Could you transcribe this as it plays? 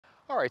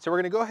All right, so we're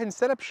gonna go ahead and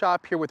set up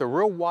shop here with a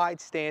real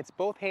wide stance,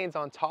 both hands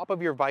on top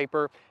of your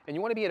ViPR, and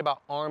you wanna be at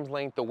about arm's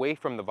length away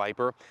from the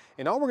ViPR.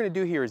 And all we're gonna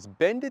do here is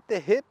bend at the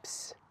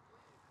hips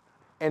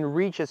and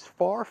reach as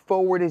far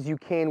forward as you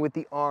can with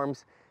the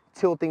arms,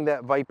 tilting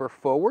that ViPR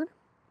forward.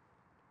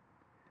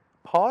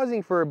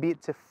 Pausing for a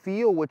bit to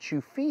feel what you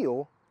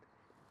feel,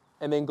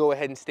 and then go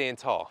ahead and stand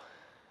tall.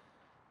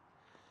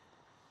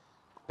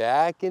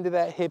 Back into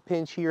that hip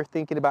hinge here,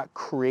 thinking about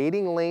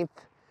creating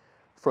length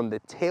from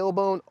the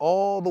tailbone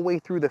all the way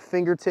through the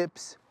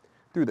fingertips,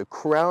 through the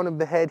crown of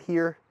the head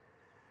here,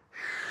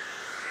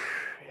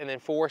 and then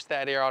force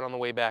that air out on the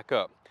way back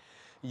up.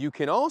 You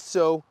can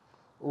also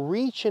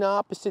reach in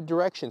opposite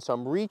direction. So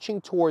I'm reaching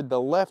toward the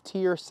left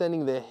here,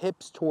 sending the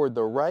hips toward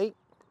the right,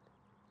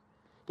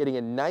 getting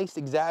a nice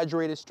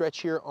exaggerated stretch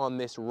here on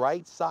this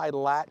right side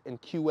lat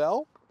and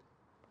QL,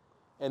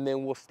 and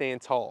then we'll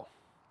stand tall.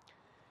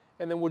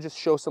 And then we'll just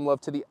show some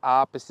love to the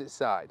opposite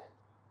side.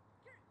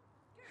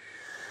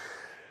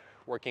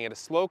 Working at a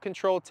slow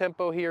controlled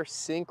tempo here,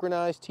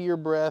 synchronized to your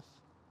breath.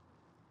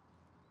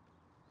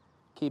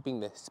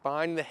 Keeping the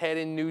spine and the head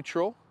in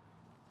neutral.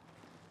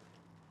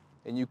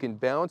 And you can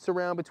bounce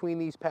around between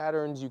these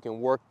patterns. You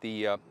can work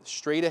the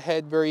straight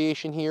ahead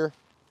variation here.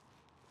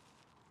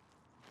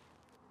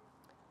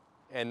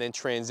 And then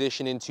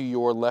transition into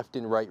your left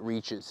and right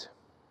reaches.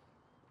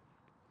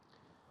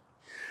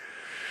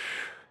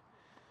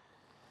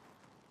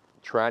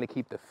 Trying to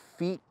keep the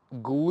feet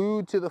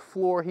glued to the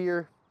floor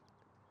here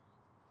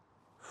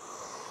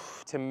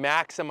to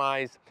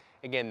maximize,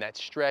 again, that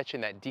stretch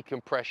and that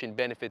decompression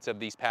benefits of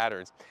these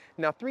patterns.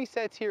 Now, 3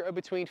 sets here of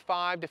between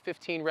 5 to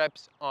 15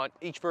 reps on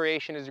each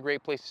variation is a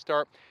great place to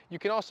start. You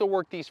can also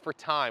work these for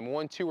time,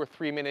 1, 2, or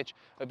 3 minutes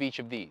of each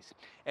of these.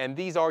 And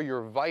these are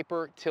your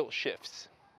ViPR tilt shifts.